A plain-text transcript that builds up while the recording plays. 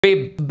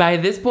Babe, by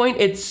this point,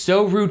 it's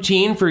so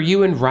routine for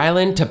you and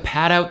Ryland to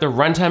pad out the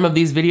runtime of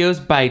these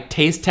videos by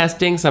taste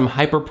testing some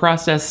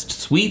hyper-processed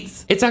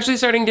sweets. It's actually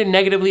starting to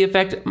negatively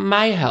affect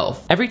my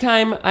health. Every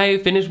time I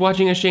finish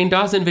watching a Shane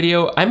Dawson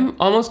video, I'm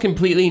almost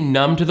completely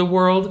numb to the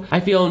world. I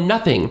feel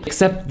nothing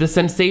except the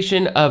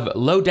sensation of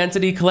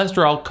low-density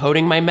cholesterol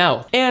coating my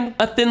mouth and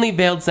a thinly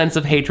veiled sense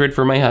of hatred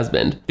for my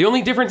husband. The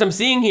only difference I'm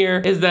seeing here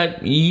is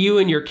that you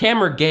and your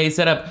camera gay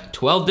set up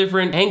 12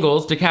 different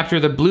angles to capture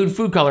the blued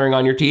food coloring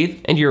on your teeth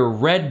and your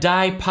red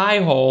dye pie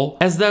hole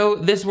as though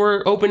this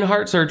were open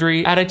heart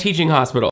surgery at a teaching hospital.